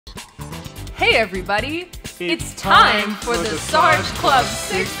Hey everybody! It's time for the Sarge Club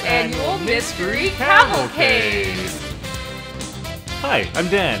 6th Annual Mystery Cavalcade! Hi, I'm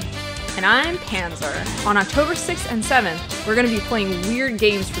Dan. And I'm Panzer. On October 6th and 7th, we're going to be playing weird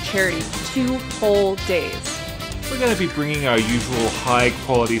games for charity 2 whole days. We're going to be bringing our usual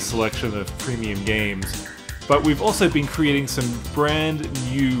high-quality selection of premium games, but we've also been creating some brand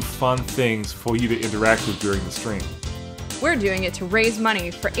new fun things for you to interact with during the stream. We're doing it to raise money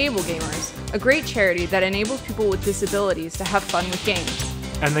for Able Gamers, a great charity that enables people with disabilities to have fun with games.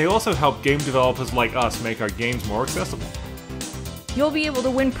 And they also help game developers like us make our games more accessible. You'll be able to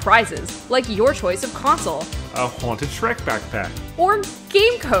win prizes, like your choice of console, A haunted Shrek backpack. or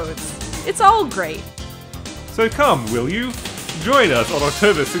game codes. It's all great. So come, will you? Join us on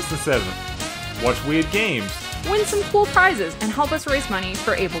October 6th and 7th. Watch weird games. Win some cool prizes and help us raise money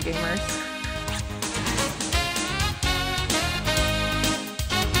for Able Gamers.